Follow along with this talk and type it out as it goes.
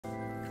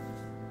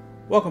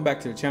Welcome back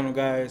to the channel,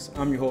 guys.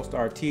 I'm your host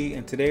RT,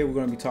 and today we're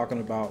going to be talking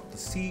about the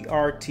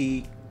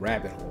CRT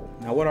rabbit hole.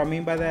 Now, what I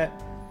mean by that,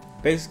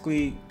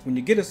 basically when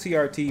you get a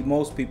CRT,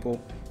 most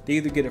people, they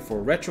either get it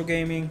for retro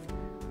gaming,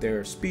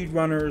 they're speed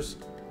runners,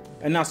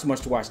 and not so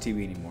much to watch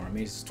TV anymore. I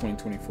mean, it's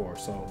 2024,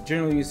 so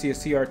generally you see a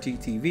CRT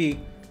TV,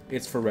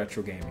 it's for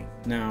retro gaming.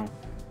 Now,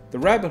 the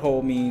rabbit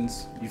hole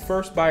means you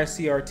first buy a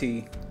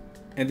CRT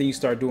and then you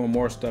start doing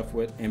more stuff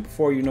with, and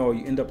before you know it,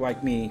 you end up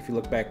like me, if you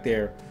look back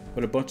there,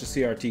 with a bunch of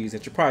CRTs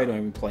that you probably don't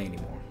even play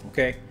anymore.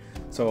 Okay,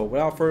 so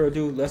without further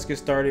ado, let's get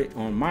started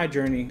on my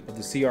journey of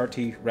the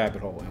CRT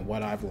rabbit hole and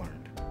what I've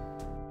learned.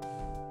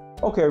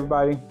 Okay,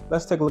 everybody,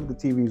 let's take a look at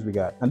the TVs we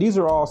got. Now, these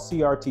are all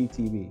CRT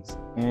TVs,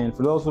 and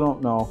for those who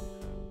don't know,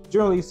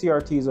 generally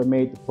CRTs are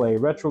made to play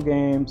retro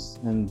games,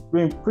 and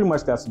pretty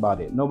much that's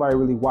about it. Nobody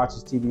really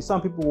watches TV.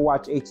 Some people will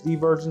watch HD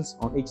versions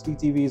on HD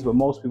TVs, but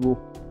most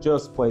people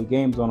just play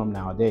games on them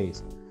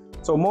nowadays.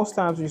 So most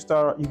times when you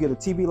start, you get a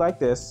TV like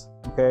this,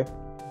 okay?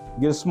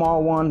 You get a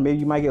small one, maybe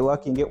you might get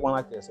lucky and get one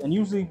like this. And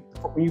usually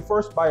when you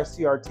first buy a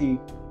CRT,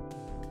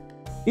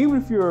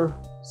 even if you're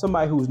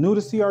somebody who's new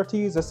to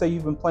CRTs, let's say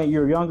you've been playing,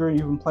 you're younger and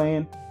you've been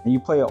playing, and you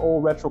play an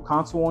old retro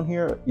console on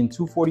here in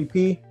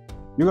 240p,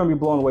 you're gonna be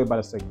blown away by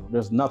the signal.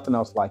 There's nothing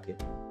else like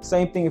it.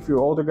 Same thing if you're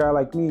an older guy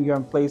like me, you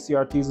haven't played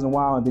CRTs in a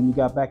while, and then you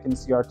got back into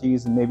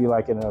CRTs and maybe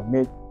like in the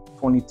mid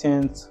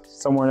 2010s,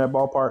 somewhere in that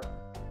ballpark,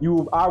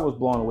 I was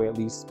blown away at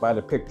least by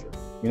the picture.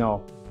 You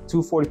know,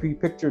 240p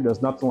picture,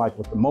 there's nothing like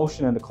with the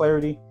motion and the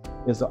clarity.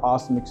 Is an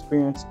awesome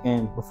experience.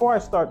 And before I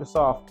start this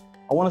off,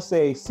 I want to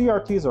say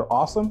CRTs are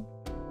awesome,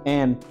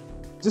 and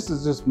this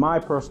is just my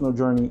personal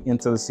journey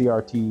into the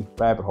CRT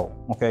rabbit hole.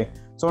 Okay,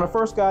 so when I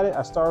first got it,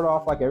 I started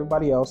off like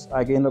everybody else.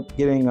 I ended up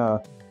getting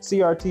a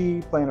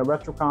CRT, playing a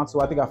retro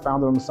console. I think I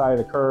found it on the side of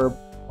the curb,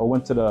 or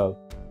went to the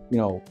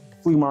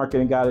flea market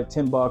and got it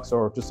 $10,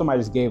 or just somebody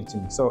just gave it to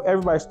me. So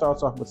everybody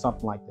starts off with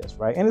something like this,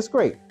 right? And it's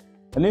great.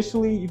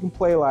 Initially, you can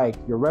play like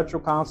your retro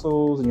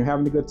consoles and you're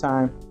having a good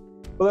time,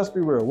 but let's be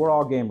real, we're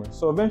all gamers.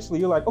 So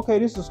eventually you're like, okay,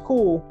 this is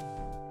cool.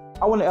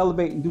 I want to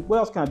elevate and do, what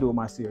else can I do with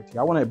my CRT?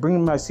 I want to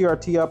bring my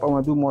CRT up, I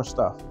want to do more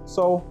stuff.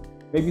 So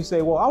maybe you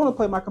say, well, I want to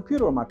play my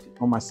computer on my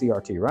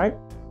CRT, right?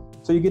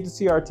 So you get the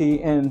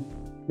CRT and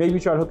maybe you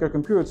try to hook your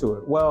computer to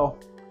it. Well,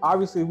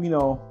 obviously we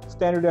know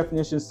standard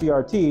definition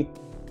CRT,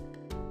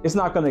 it's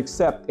not going to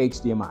accept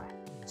HDMI.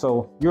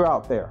 So you're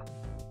out there.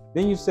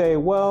 Then you say,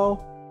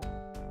 well,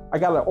 I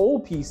got an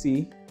old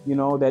PC,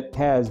 that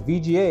has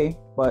VGA,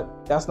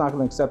 but that's not going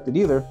to accept it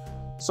either.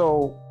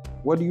 So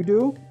what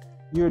do?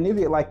 You're an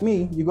idiot like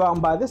me. You go out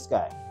and buy this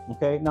guy.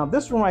 Okay. Now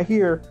this one right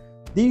here,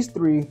 these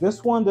three,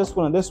 this one,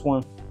 and this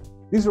one,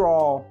 these are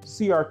all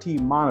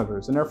CRT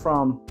monitors, and they're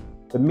from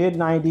the mid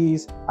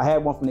 90s. I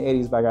had one from the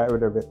 80s, but I got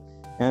rid of it.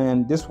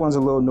 And this one's a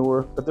little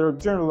newer, but they're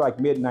generally like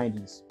mid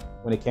 90s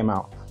when they came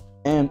out.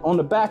 And on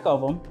the back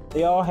of them,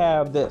 they all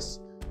have this,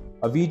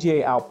 a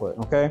VGA output.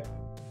 Okay.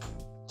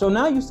 So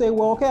now you say,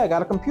 well, okay, I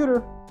got a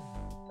computer,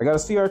 I got a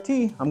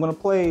CRT, I'm gonna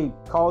play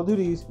Call of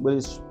Duty with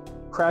its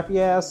crappy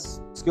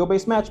ass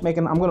skill-based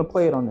matchmaking, I'm gonna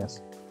play it on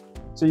this.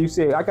 So you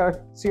say, I got a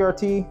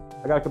CRT,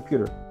 I got a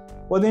computer.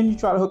 Well, then you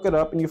try to hook it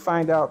up and you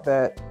find out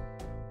that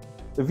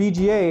the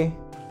VGA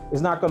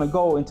is not gonna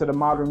go into the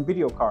modern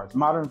video cards.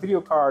 Modern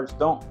video cards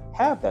don't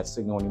have that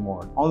signal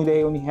anymore.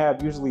 They only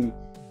have usually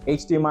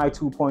HDMI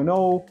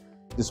 2.0,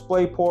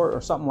 DisplayPort, or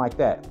something like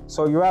that.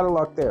 So you're out of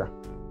luck there.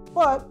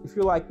 But if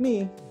you're like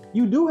me,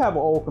 you do have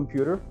an old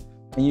computer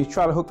and you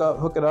try to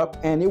hook it up,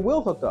 and it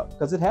will hook up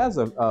because it has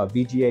a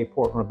VGA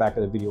port on the back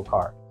of the video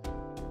card.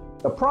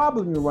 The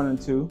problem you run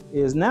into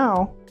is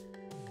now,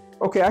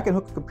 okay, I can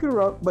hook a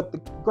computer up, but the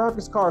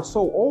graphics card is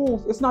so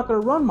old, it's not going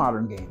to run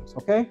modern games,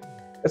 okay?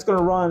 It's going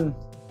to run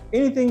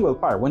anything with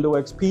probably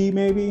Windows XP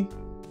maybe,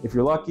 if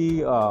you're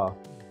lucky,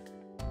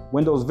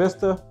 Windows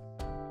Vista.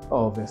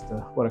 Oh,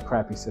 Vista, what a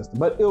crappy system.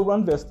 But it'll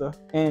run Vista,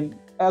 and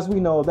as we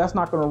know, that's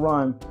not going to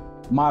run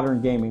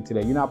modern gaming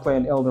today. You're not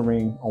playing Elden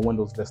Ring on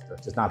Windows Vista.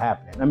 It's just not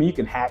happening. I mean, you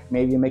can hack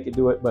maybe and make it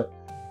do it, but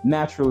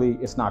naturally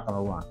it's not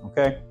going to run,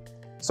 okay?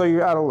 So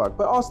you're out of luck.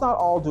 But it's not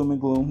all doom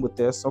and gloom with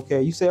this,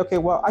 okay? You say, okay,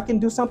 well, I can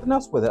do something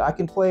else with it. I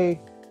can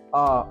play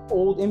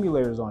old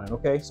emulators on it,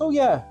 okay? So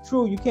yeah,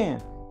 true, you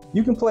can.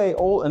 You can play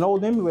an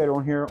old emulator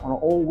on here on an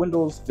old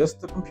Windows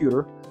Vista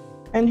computer,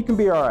 and you can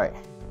be all right.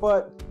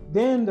 But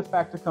then the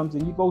factor comes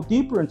in, you go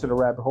deeper into the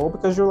rabbit hole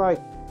because you're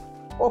like,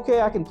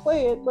 okay, I can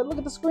play it, but look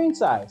at the screen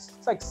size.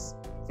 It's like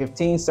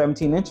 15,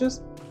 17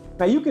 inches.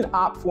 Now you can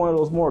opt for one of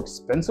those more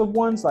expensive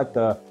ones, like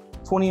the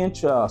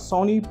 20-inch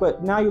Sony,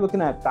 but now you're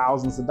looking at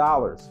thousands of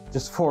dollars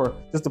just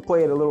to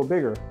play it a little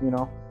bigger,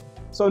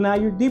 So now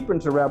you're deeper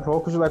into the rabbit hole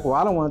because you're like, well,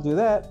 I don't want to do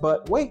that,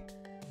 but wait,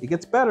 it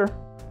gets better.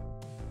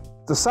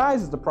 The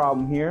size is the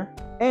problem here,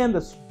 and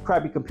the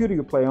crappy computer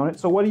you play on it.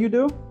 So what do?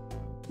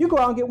 You go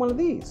out and get one of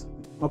these,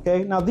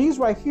 okay? Now these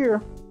right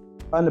here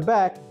on the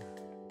back,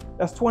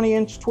 that's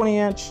 20-inch,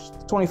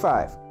 20-inch,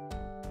 25.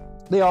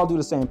 They all do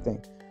the same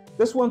thing.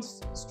 This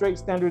one's straight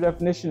standard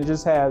definition. It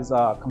just has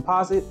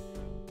composite.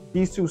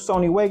 These two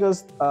Sony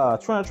Vegas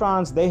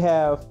Trinitrons, they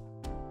have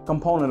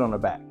component on the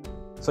back.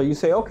 So you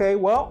say, okay,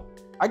 well,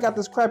 I got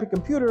this crappy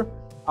computer.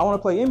 I want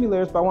to play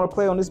emulators, but I want to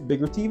play on this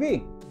bigger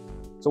TV.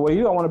 So what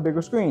do? I want a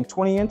bigger screen,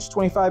 20 inch,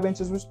 25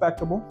 inches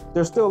respectable.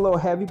 They're still a little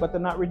heavy, but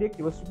they're not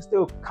ridiculous. You can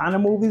still kind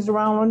of move these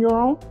around on your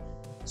own.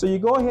 So you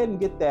go ahead and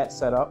get that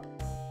set up,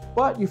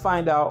 but you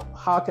find out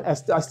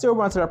I still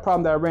run into that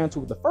problem that I ran into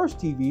with the first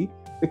TV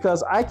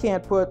because I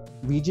can't put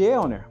VGA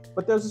on there,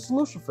 but there's a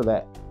solution for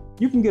that.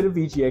 You can get a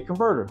VGA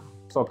converter.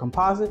 So a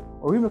composite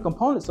or even a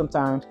component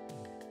sometimes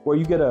where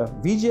you get a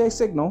VGA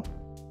signal,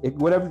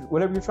 whatever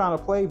you're trying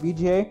to play,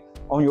 VGA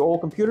on your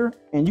old computer,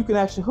 and you can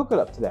actually hook it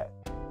up to that.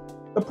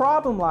 The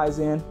problem lies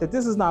in that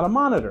this is not a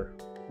monitor,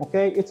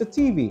 okay? It's a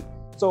TV.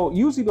 So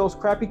usually those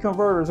crappy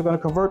converters are going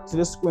to convert to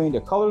this screen. The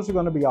colors are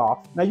going to be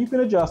off. Now you can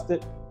adjust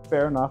it,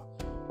 fair enough,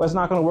 but it's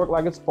not going to work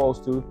like it's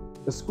supposed to.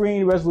 The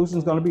screen resolution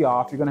is going to be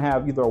off. You're going to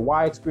have either a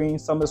wide screen,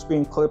 some of the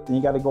screen clipped, and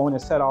you got to go in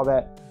and set all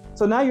that.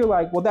 So now you're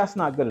like, well, that's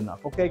not good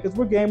enough, okay? Because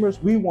we're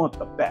gamers, we want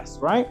the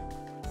best, right?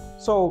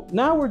 So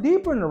now we're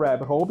deeper in the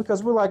rabbit hole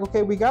because we're like,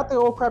 okay, we got the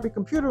old crappy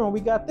computer and we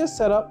got this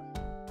set up,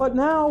 but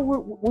now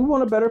we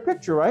want a better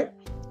picture, right?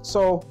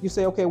 So you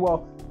say, okay,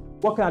 well,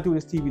 what can I do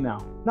with this TV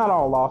now? Not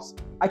all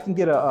lost. I can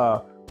get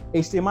a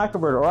HDMI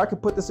converter, or I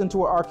could put this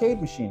into an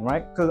arcade machine,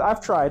 right? Because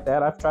I've tried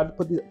that. I've tried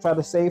to try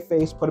to save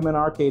face, put them in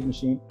an arcade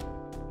machine.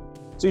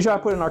 So you try to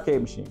put in an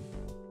arcade machine,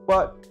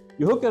 but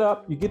you hook it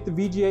up, you get the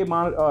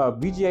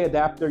VGA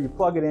adapter, you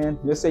plug it in.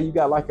 Let's say you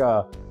got like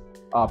a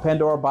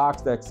Pandora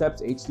box that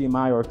accepts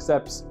HDMI or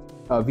accepts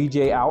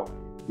VGA out.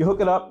 You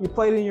hook it up, you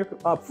play it in your,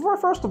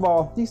 first of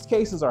all, these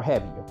cases are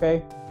heavy,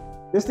 okay?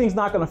 This thing's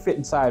not gonna fit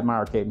inside my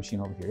arcade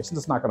machine over here. It's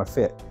just not gonna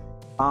fit.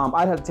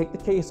 I'd have to take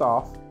the case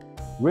off,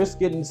 risk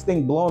getting this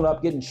thing blown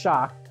up, getting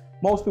shocked.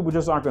 Most people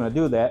just aren't gonna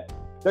do that.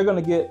 They're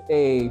gonna get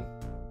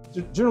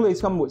generally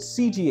it's coming with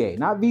CGA,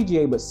 not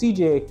VGA, but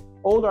CGA.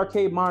 Old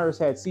arcade monitors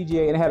had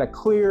CGA and it had a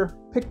clear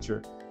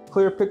picture,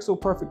 clear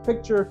pixel, perfect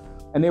picture,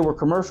 and they were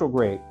commercial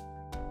grade.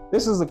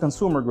 This is a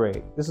consumer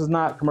grade. This is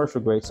not commercial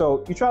grade.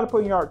 So you try to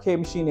put in your arcade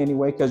machine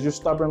anyway, because you're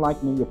stubborn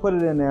like me, you put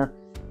it in there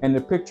and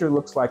the picture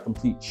looks like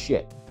complete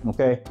shit,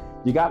 okay?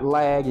 You got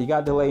lag, you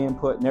got delay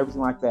input and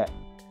everything like that.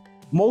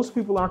 Most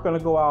people aren't gonna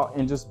go out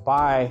and just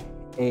buy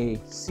a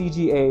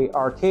CGA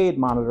arcade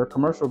monitor,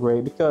 commercial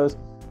grade, because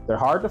they're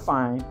hard to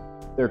find,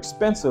 they're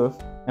expensive,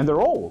 and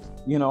they're old,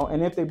 you know?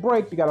 And if they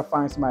break, you gotta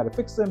find somebody to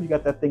fix them. You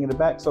got that thing in the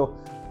back. So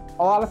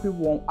a lot of people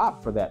won't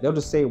opt for that. They'll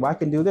just say, well, I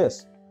can do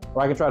this.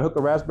 Or I can try to hook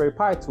a Raspberry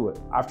Pi to it.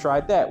 I've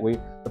tried that.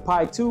 The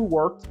Pi 2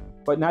 worked,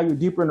 but now you're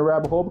deeper in the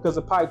rabbit hole because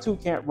the Pi 2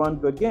 can't run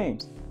good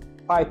games.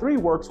 Pi 3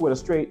 works with a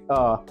straight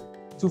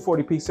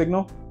 240p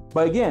signal,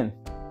 but again,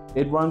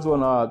 it runs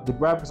on, the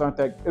graphics aren't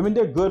that, I mean,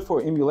 they're good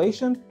for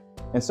emulation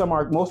and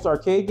most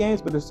arcade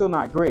games, but they're still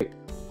not great.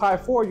 Pi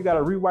 4, you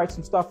gotta rewrite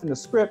some stuff in the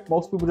script.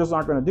 Most people just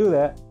aren't gonna do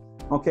that,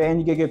 okay? And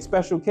you can get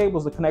special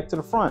cables to connect to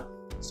the front.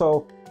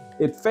 So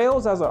it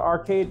fails as an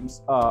arcade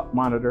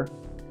monitor,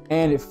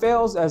 and it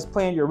fails as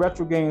playing your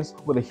retro games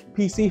with a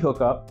PC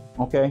hookup,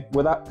 okay?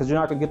 Because you're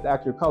not gonna get the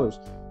accurate colors.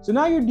 So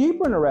now you're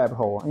deeper in the rabbit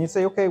hole, and you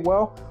say, okay,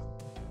 well,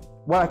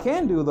 what I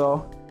can do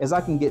though, is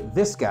I can get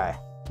this guy.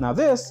 Now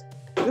this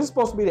is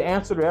supposed to be the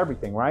answer to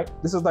everything, right?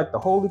 This is like the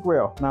holy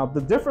grail. Now the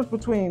difference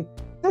between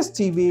this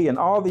TV and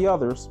all the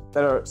others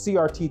that are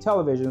CRT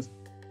televisions,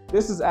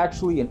 this is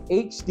actually an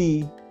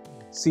HD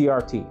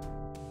CRT.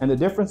 And the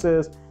difference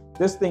is,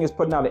 this thing is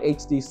putting out an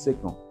HD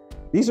signal.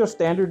 These are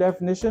standard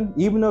definition.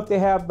 Even if they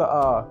have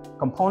the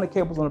component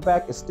cables on the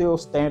back, it's still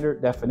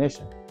standard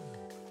definition.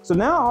 So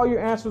now all your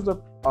answers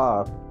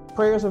are,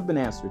 prayers have been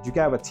answered. You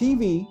can have a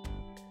TV,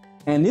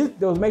 and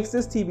what makes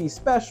this TV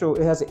special,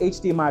 it has an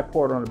HDMI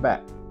port on the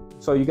back.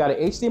 So you got an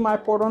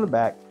HDMI port on the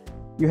back.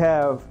 You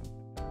have,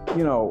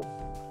 you know,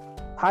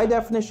 high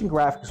definition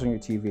graphics on your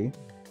TV.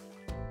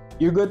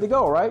 You're good to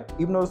go, right?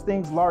 Even though this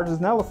thing's large as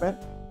an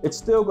elephant, it's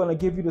still gonna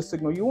give you the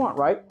signal you want,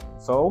 right?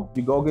 So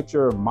you go get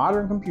your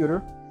modern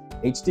computer,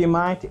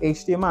 HDMI to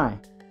HDMI.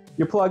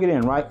 You plug it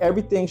in, right?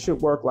 Everything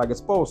should work like it's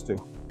supposed to.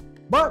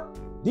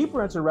 But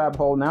deeper into the rabbit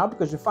hole now,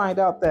 because you find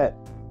out that,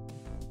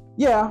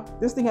 yeah,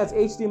 this thing has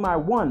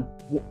HDMI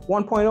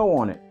 1.0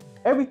 on it.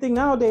 Everything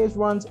nowadays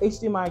runs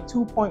HDMI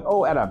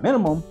 2.0 at a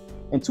minimum,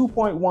 and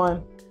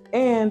 2.1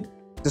 and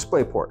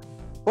DisplayPort.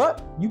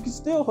 But you can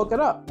still hook it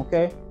up,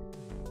 okay?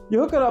 You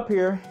hook it up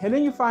here, and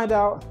then you find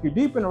out you're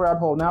deep in the rabbit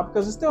hole now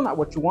because it's still not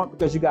what you want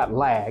because you got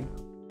lag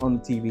on the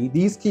TV.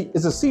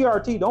 It's a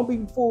CRT. Don't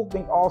be fooled,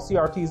 think all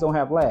CRTs don't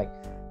have lag.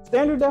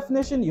 Standard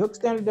definition, you hook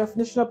standard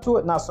definition up to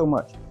it, not so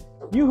much.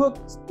 You hook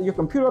your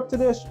computer up to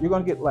this, you're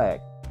gonna get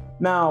lag.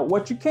 Now,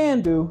 what you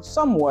can do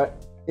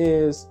somewhat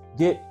is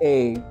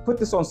put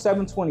this on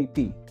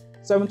 720p.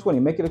 720,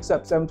 make it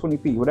accept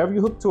 720p. Whatever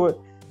you hook to it,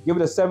 give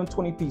it a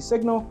 720p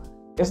signal.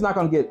 It's not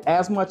gonna get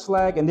as much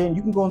lag, and then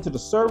you can go into the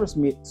service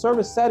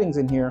settings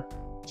in here,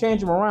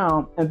 change them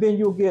around, and then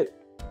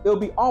it'll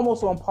be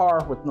almost on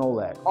par with no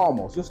lag,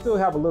 almost. You'll still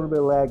have a little bit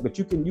of lag, but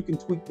you can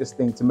tweak this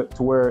thing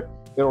to where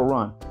it'll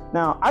run.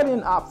 Now, I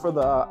didn't opt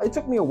for it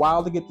took me a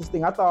while to get this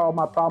thing. I thought all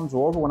my problems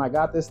were over when I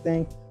got this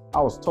thing.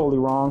 I was totally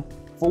wrong.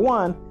 For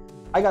one,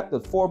 I got the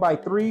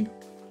 4x3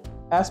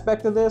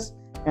 aspect of this,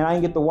 and I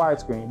didn't get the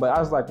widescreen. But I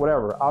was like,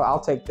 whatever, I'll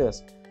take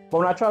this. But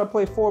when I try to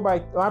play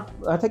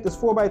I take this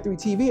 4x3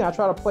 TV and I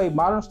try to play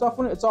modern stuff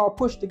on it, it's all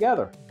pushed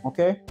together,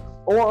 okay?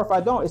 Or if I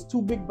don't, it's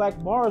two big black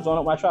bars on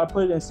it when I try to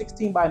put it in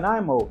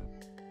 16:9 mode.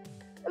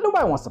 And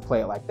nobody wants to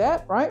play it like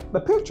that, right? The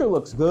picture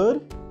looks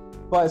good,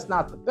 but it's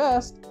not the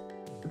best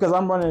because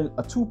I'm running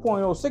a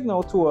 2.0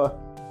 signal to a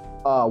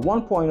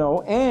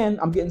 1.0 and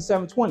I'm getting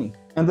 720.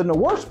 And then the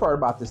worst part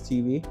about this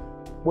TV,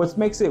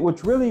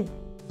 which really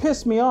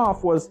pissed me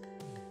off, was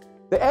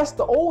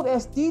the old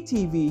SD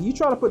TV. You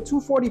try to put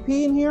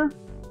 240p in here,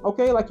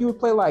 okay, like you would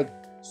play like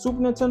Super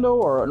Nintendo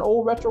or an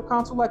old retro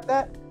console like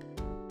that.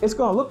 It's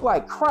gonna look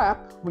like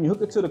crap when you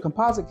hook it to the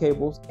composite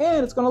cables,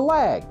 and it's gonna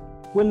lag.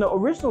 When the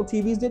original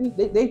TVs didn't,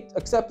 they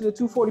accepted the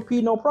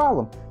 240p no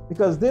problem,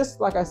 because this,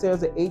 like I said,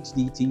 is an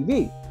HD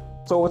TV.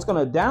 So it's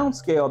gonna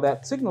downscale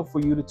that signal for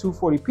you to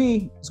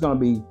 240p. It's gonna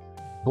be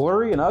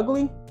blurry and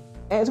ugly,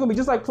 and it's gonna be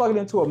just like plugging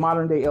into a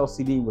modern day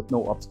LCD with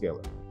no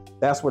upscaler.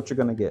 That's what you're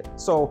gonna get.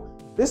 So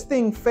this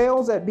thing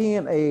fails at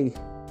being a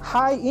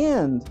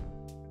high-end,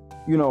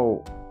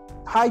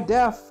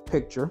 high-def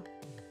picture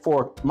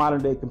for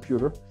modern day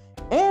computer,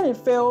 and it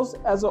fails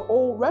as an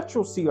old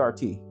retro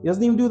CRT. It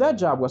doesn't even do that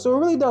job well. So it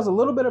really does a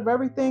little bit of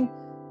everything,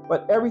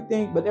 but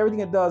everything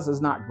it does is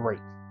not great.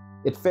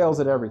 It fails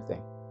at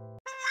everything.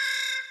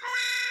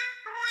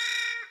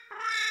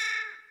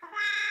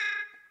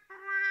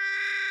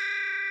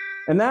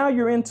 And now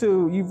you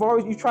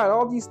tried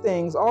all these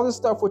things, all this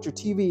stuff with your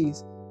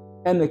TVs,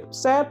 and the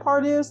sad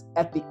part is,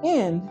 at the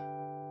end,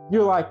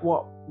 you're like,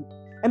 well,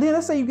 and then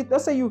let's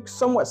say you're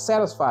somewhat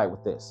satisfied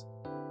with this.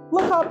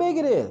 Look how big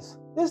it is.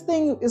 This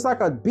thing is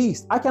like a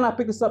beast. I cannot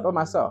pick this up by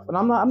myself, and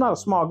I'm not a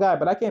small guy,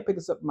 but I can't pick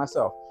this up by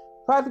myself.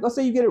 Let's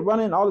say you get it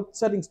running, all the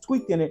settings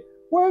tweaked in it.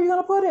 Where are you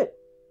gonna put it?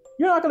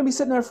 You're not gonna be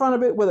sitting there in front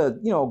of it with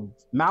a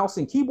mouse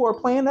and keyboard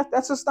playing.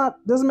 That's just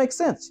doesn't make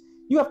sense.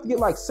 You have to get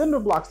like cinder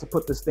blocks to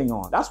put this thing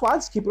on. That's why I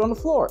just keep it on the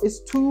floor. It's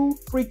too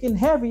freaking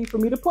heavy for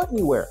me to put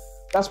anywhere.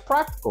 That's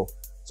practical.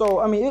 So,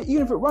 I mean,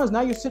 even if it runs,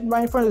 now you're sitting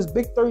right in front of this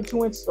big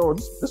 32-inch, or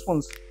this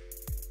one's,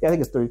 yeah, I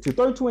think it's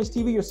 32-inch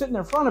TV. You're sitting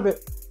in front of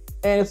it,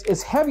 and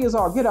it's heavy as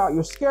all get out.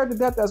 You're scared to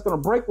death that's going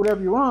to break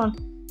whatever you're on.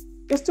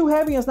 It's too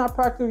heavy. It's not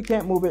practical. You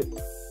can't move it.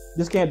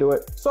 Just can't do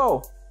it.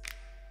 So,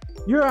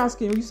 you're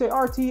asking, you say,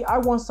 RT, I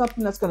want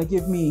something that's going to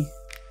give me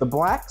the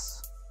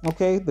blacks,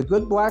 okay, the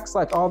good blacks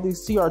like all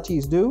these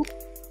CRTs do.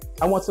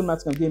 I want something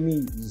that's going to give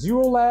me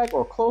zero lag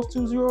or close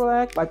to zero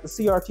lag like the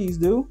CRTs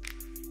do.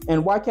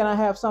 And why can't I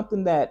have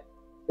something that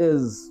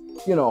is,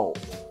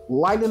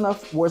 light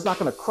enough where it's not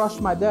going to crush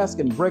my desk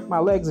and break my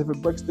legs if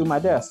it breaks through my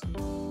desk?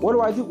 What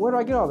do I do? Where do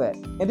I get all that?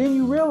 And then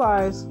you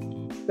realize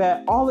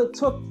that all it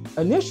took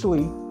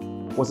initially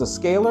was a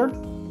scaler,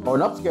 or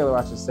an upscaler,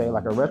 I should say,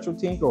 like a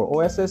RetroTink or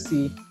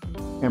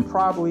OSSC, and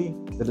probably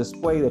the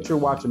display that you're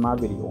watching my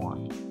video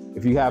on.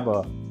 If you have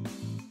a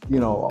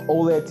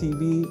OLED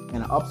TV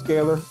and an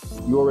upscaler,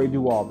 you already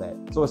do all that.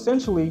 So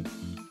essentially,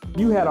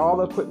 you had all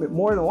the equipment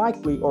more than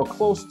likely or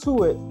close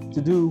to it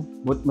to do,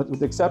 with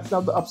the exception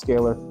of the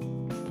upscaler,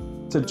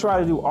 to try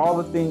to do all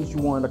the things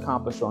you wanted to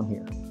accomplish on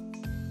here.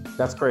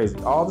 That's crazy.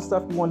 All the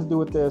stuff you wanted to do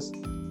with this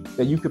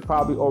that you could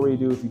probably already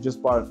do if you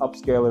just bought an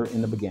upscaler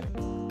in the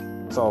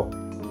beginning. So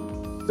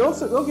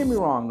don't get me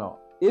wrong, though.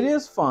 It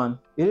is fun.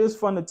 It is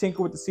fun to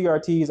tinker with the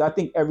CRTs. I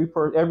think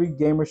every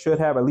gamer should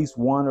have at least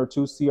one or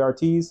two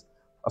CRTs,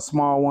 a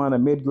small one, a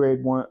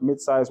mid-grade one,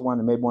 mid-sized one,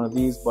 and maybe one of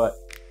these.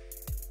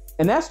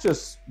 And that's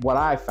just what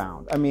I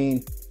found. I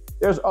mean,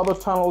 there's other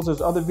tunnels,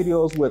 there's other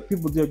videos with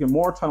people digging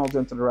more tunnels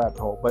into the rabbit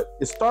hole. But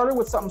it started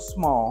with something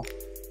small.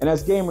 And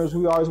as gamers,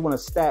 we always want to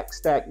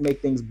stack,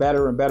 make things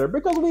better and better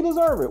because we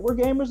deserve it. We're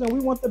gamers and we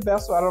want the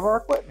best out of our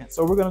equipment.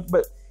 So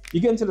but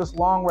you get into this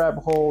long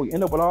rabbit hole, you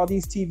end up with all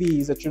these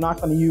TVs that you're not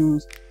going to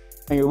use,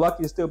 and you're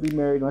lucky to still be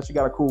married unless you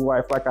got a cool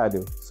wife like I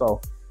do. So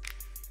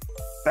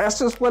that's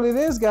just what it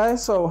is,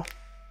 guys. So,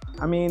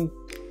 I mean,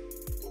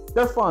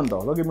 they're fun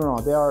though. Don't get me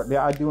wrong.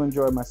 I do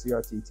enjoy my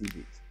CRT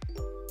TVs.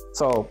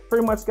 So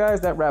pretty much,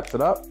 guys, that wraps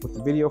it up with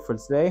the video for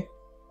today.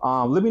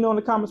 Let me know in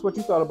the comments what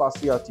you thought about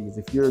CRTs.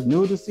 If you're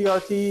new to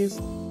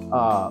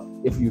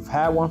CRTs, if you've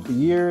had one for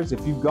years, if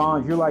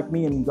you're like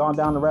me and you've gone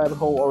down the rabbit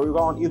hole, or you've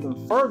gone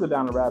even further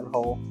down the rabbit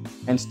hole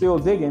and still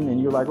digging,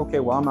 and you're like, okay,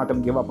 well, I'm not going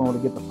to give up. I want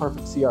to get the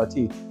perfect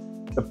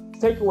CRT. The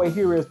takeaway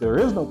here is there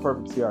is no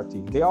perfect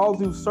CRT. They all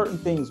do certain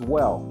things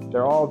well.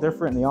 They're all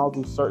different, and they all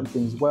do certain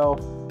things well.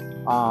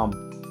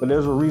 But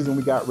there's a reason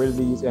we got rid of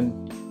these.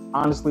 And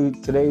honestly,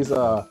 today's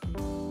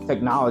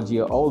technology,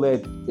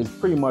 OLED is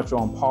pretty much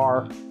on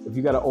par. If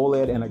you got an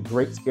OLED and a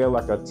great scale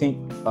like a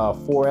Tink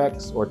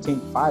 4X or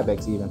Tink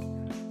 5X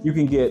even, you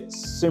can get a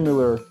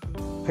similar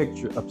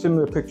picture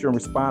and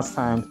response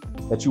time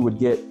that you would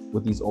get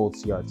with these old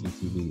CRT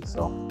TVs.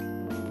 So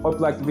hope you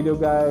like the video,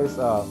 guys.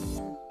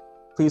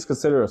 Please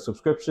consider a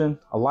subscription,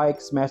 a like,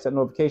 smash that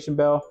notification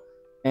bell,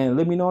 and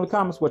let me know in the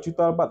comments what you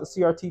thought about the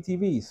CRT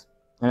TVs.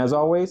 And as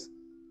always,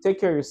 take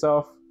care of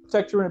yourself,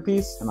 protect your inner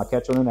peace, and I'll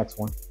catch you on the next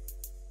one.